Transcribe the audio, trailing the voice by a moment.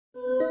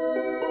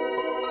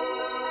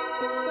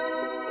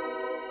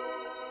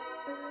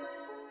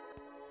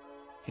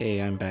Hey,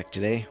 I'm back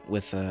today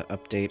with an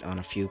update on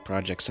a few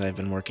projects I've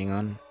been working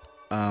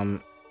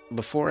on.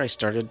 Before I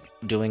started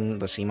doing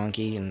the Sea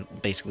Monkey and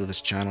basically this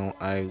channel,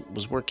 I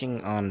was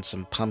working on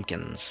some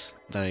pumpkins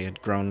that I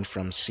had grown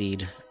from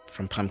seed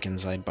from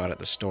pumpkins I'd bought at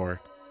the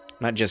store.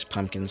 Not just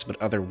pumpkins, but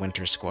other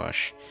winter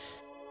squash.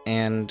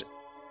 And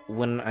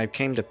when I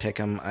came to pick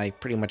them, I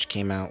pretty much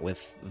came out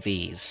with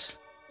these.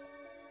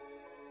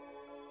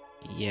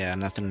 Yeah,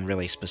 nothing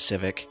really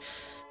specific.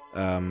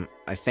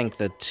 I think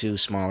the two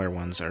smaller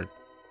ones are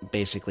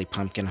basically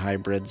pumpkin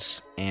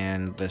hybrids,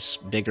 and this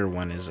bigger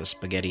one is a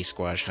spaghetti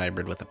squash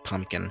hybrid with a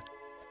pumpkin.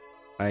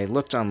 I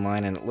looked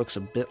online and it looks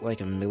a bit like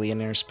a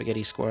millionaire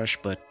spaghetti squash,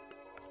 but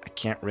I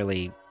can't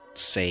really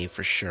say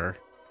for sure.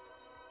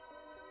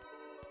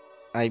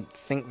 I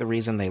think the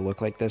reason they look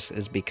like this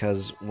is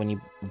because when you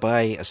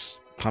buy a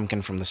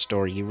pumpkin from the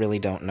store, you really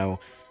don't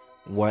know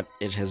what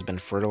it has been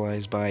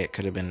fertilized by. It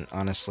could have been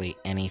honestly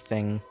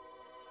anything.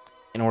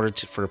 In order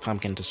for a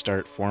pumpkin to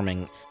start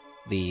forming,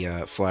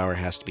 the flower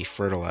has to be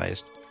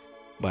fertilized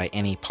by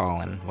any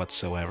pollen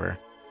whatsoever.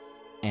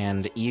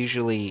 And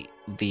usually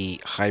the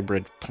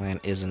hybrid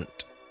plant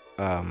isn't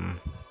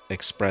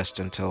expressed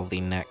until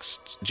the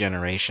next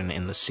generation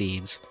in the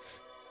seeds.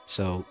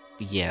 So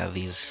yeah,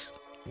 these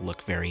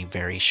look very,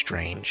 very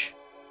strange.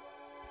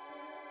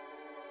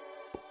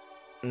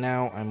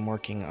 Now I'm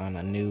working on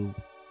a new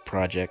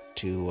project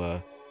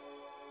to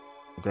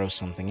grow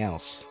something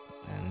else,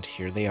 and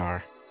here they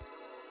are.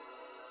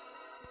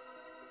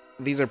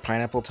 These are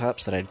pineapple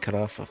tops that I'd cut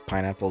off of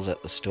pineapples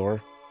at the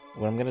store.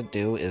 What I'm going to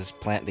do is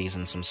plant these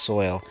in some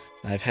soil.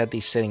 I've had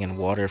these sitting in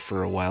water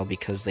for a while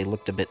because they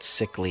looked a bit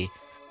sickly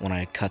when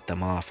I cut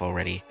them off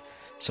already.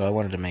 So I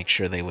wanted to make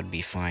sure they would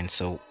be fine,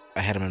 so I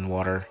had them in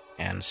water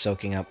and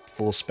soaking up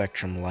full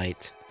spectrum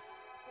light.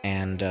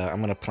 And I'm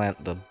going to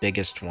plant the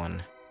biggest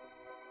one.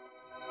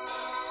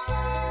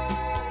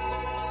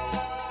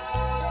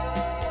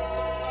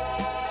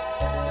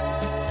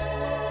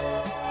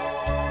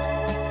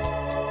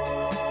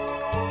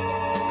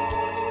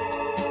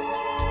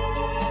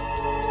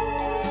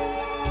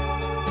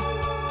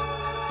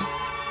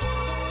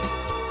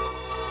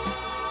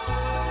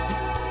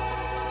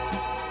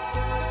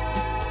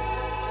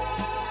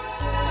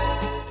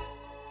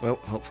 Well,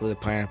 hopefully the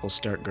pineapples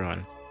start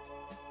growing.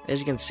 As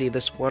you can see,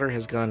 this water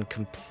has gone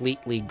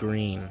completely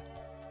green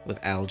with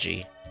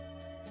algae.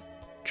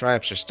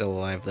 Triops are still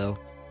alive though.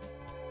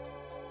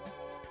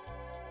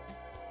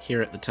 Here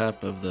at the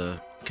top of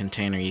the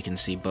container you can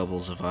see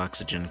bubbles of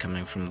oxygen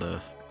coming from the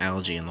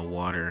algae in the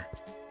water.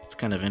 It's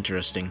kind of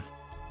interesting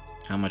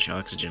how much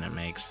oxygen it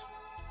makes.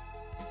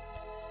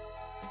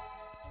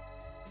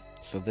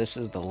 So this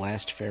is the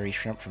last fairy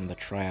shrimp from the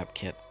Triop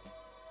kit.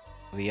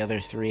 The other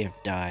three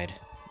have died.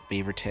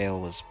 Beaver tail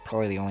was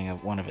probably the only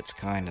one of its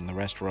kind, and the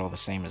rest were all the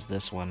same as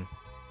this one.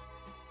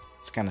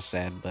 It's kind of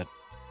sad, but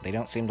they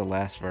don't seem to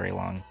last very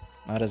long.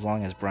 Not as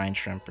long as brine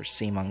shrimp or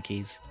sea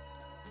monkeys.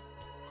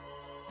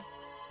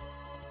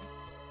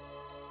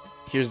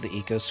 Here's the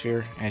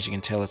ecosphere. As you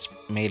can tell, it's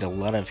made a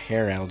lot of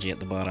hair algae at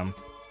the bottom.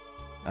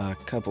 A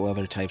couple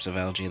other types of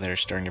algae that are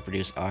starting to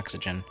produce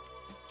oxygen,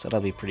 so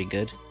that'll be pretty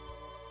good.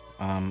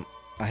 I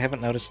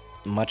haven't noticed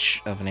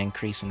much of an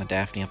increase in the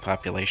Daphnia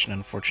population,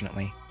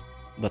 unfortunately.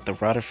 But the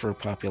rotifer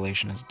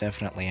population has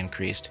definitely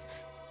increased,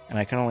 and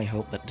I can only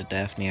hope that the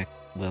Daphnia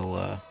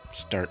will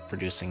start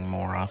producing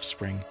more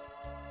offspring.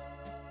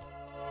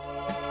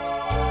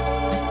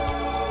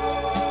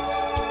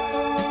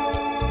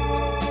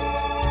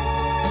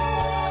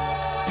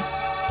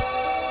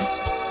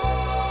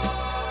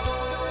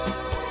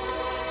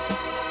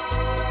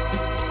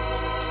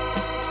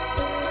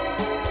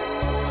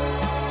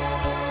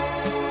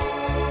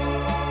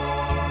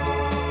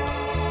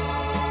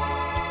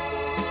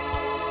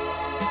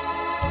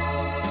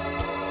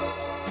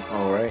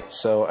 Alright,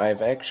 so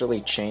I've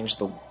actually changed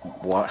the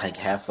like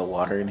half the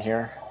water in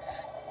here,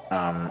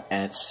 and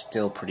it's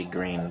still pretty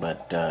green,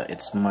 but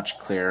it's much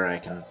clearer. I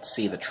can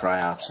see the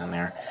triops in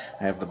there.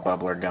 I have the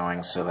bubbler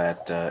going so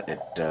that it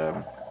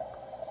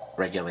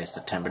regulates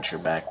the temperature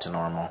back to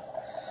normal.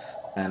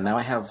 And now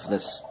I have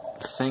this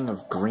thing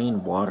of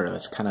green water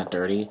that's kind of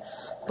dirty,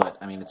 but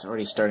I mean it's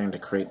already starting to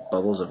create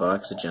bubbles of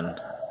oxygen,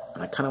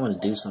 and I kind of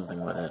want to do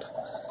something with it,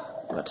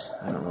 but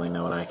I don't really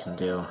know what I can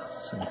do.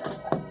 So